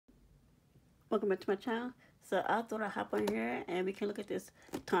Welcome back to my channel. So I thought I'd hop on here and we can look at this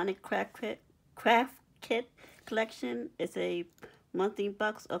Tonic craft kit collection. It's a monthly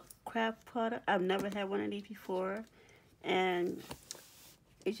box of craft product. I've never had one of these before, and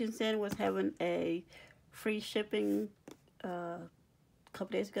Sen was having a free shipping a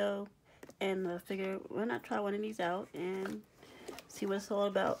couple days ago, and I figured why not try one of these out and see what it's all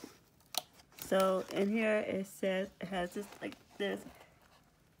about. So in here it says it has this like this.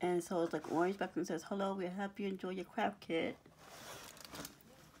 And so it's like orange back and says, hello, we hope you enjoy your craft kit.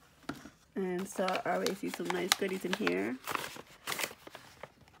 And so I already see some nice goodies in here.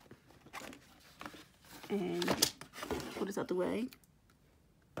 And put this out the way.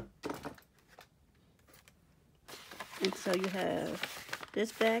 And so you have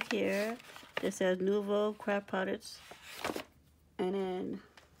this bag here that says Nouveau Craft Products. And then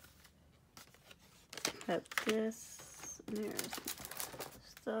have this. And there's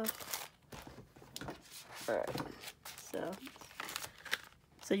stuff. Alright,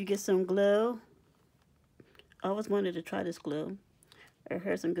 so you get some glue. I always wanted to try this glue. I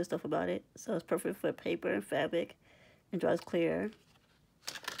heard some good stuff about it. So it's perfect for paper and fabric and dries clear.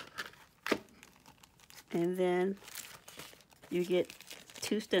 And then you get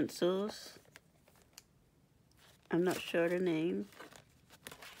 2 stencils. I'm not sure the name.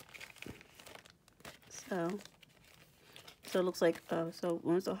 So it looks like, so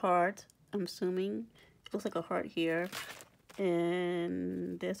one's a heart, I'm assuming. It looks like a heart here.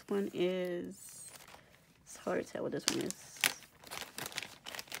 And this one is, it's hard to tell what this one is.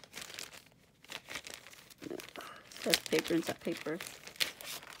 That's paper inside paper.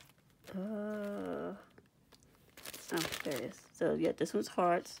 Oh, there it is. So yeah, this one's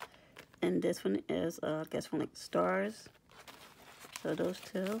hearts. And this one is, I guess from like stars. So those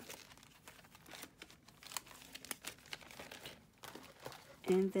two.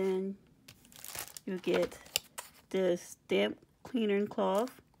 And then you get the stamp cleaner and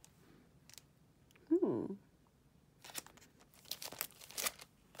cloth. Ooh.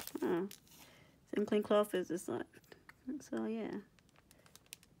 Huh. Stamp clean cloth is just like, so yeah.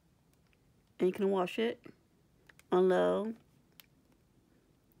 And you can wash it on low.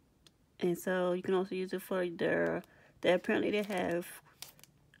 And so you can also use it for apparently they have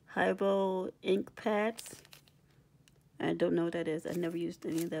highball ink pads. I don't know what that is. I've never used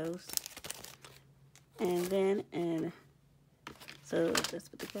any of those. And then, so that's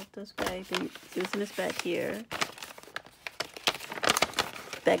what they got this bag. Then using this bag here.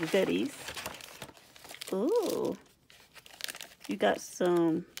 Bag of goodies. Ooh. You got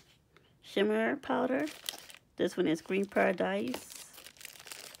some shimmer powder. This one is Green Paradise.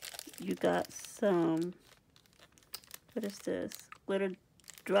 You got some, what is this? Glitter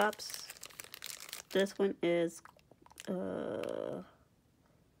drops. This one is it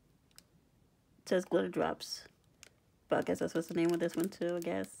says glitter drops, but I guess that's what's the name of this one too. I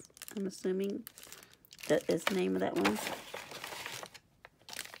guess I'm assuming that is the name of that one.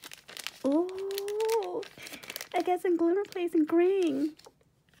 Oh, I got some glitter plates in green.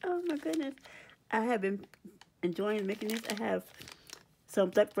 Oh my goodness, I have been enjoying making this. I have some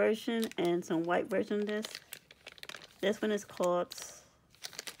black version and some white version of this. This one is called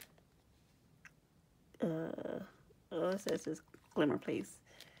it says this glimmer place.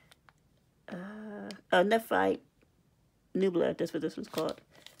 Nephi Nubla, that's what this one's called.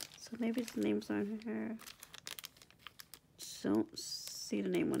 So maybe the name's on here. Don't see the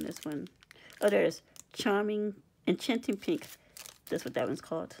name on this one. Oh, there's Charming Enchanting Pink. That's what that one's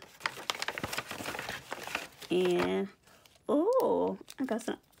called. And oh, I got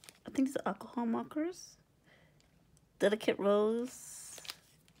some, I think these are alcohol markers. Delicate Rose.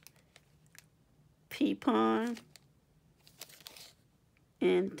 Pea-pong.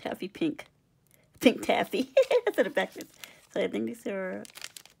 And Taffy Pink. Pink Taffy. That's in the backwards. So I think these are,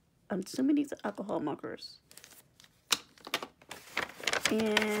 I'm assuming these are alcohol markers.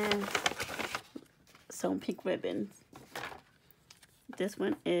 And some pink ribbons. This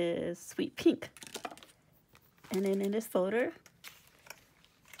one is Sweet Pink. And then in this folder,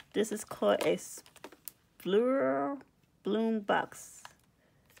 this is called a Splur Bloom Box.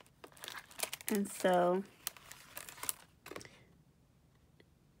 And so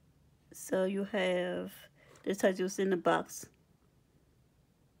you have, this tells you what's in the box.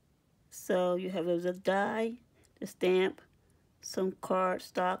 So you have the die, the stamp, some card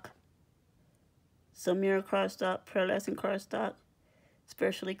stock, some mirror card stock, pearlescent card stock,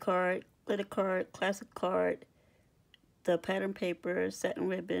 specialty card, glitter card, classic card, the pattern paper, satin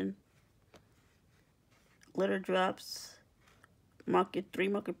ribbon, glitter drops, 3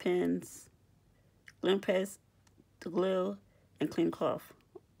 marker pens, glue pads to glue, and clean cloth.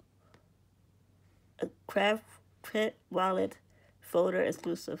 a craft kit wallet folder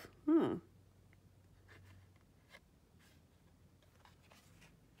exclusive.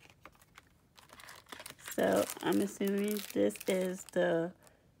 So I'm assuming this is the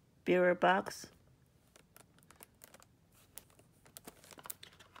bearer box.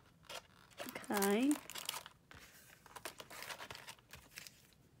 Okay.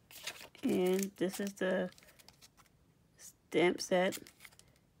 And this is the stamp set.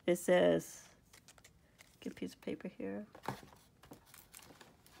 It says, get a piece of paper here.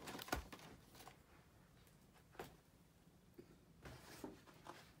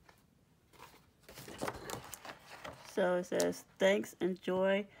 So it says, thanks,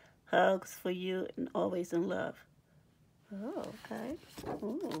 enjoy, hugs for you, and always in love. Oh, okay.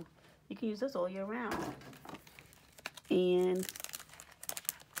 Ooh, you can use this all year round. And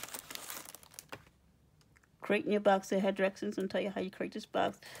creating your box. They had directions and tell you how you create this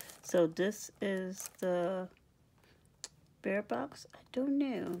box. So this is the bear box. I don't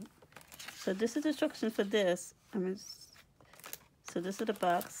know. So this is the instructions for this. So this is the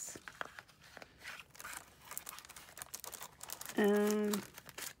box.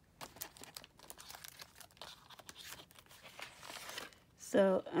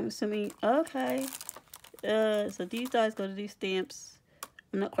 So I'm assuming, okay. So these guys go to these stamps.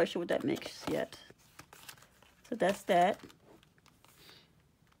 I'm not quite sure what that makes yet. So that's that.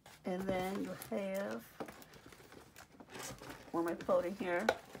 And then you have one of my folding here.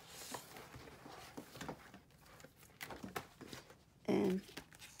 And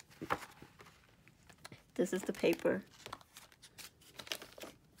this is the paper.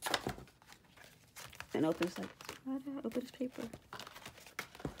 And opens like, why did I open this paper?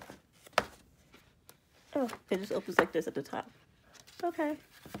 Oh, it just opens like this at the top. Okay.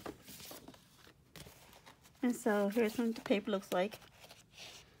 And so here's what the paper looks like.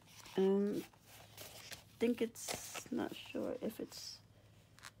 I think it's, not sure if it's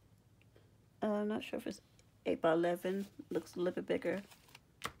 8 by 11. Looks a little bit bigger.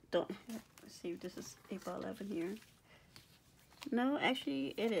 Don't have, let's see if this is 8 by 11 here. No,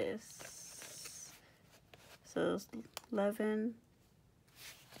 actually it is. So it's 11.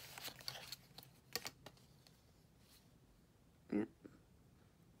 Yeah.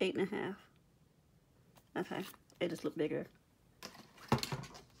 8.5. Okay, it just looked bigger.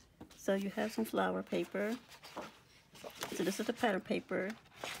 So you have some flower paper. So this is the pattern paper.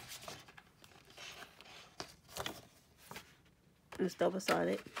 And it's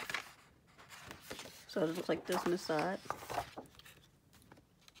double-sided. So it looks like this on the side.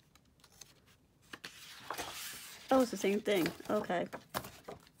 Oh, it's the same thing. Okay.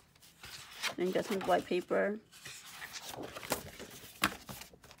 Then you got some white paper.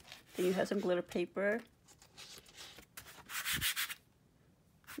 Then you have some glitter paper.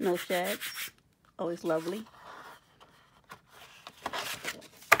 No shags. Always lovely.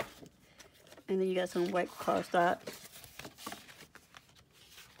 And then you got some white cardstock.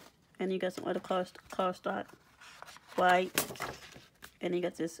 And you got some other cardstock. White. And you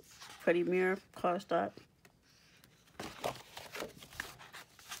got this pretty mirror cardstock.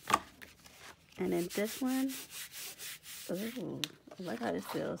 And then this one. Ooh, I like how this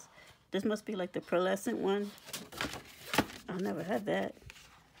feels. This must be like the pearlescent one. I never had that.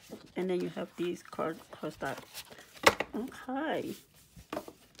 And then you have these cardstock. Okay.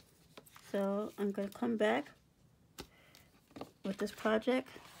 So I'm going to come back with this project,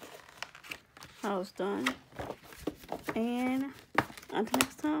 how it's done. And until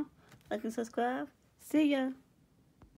next time, like and subscribe. See ya.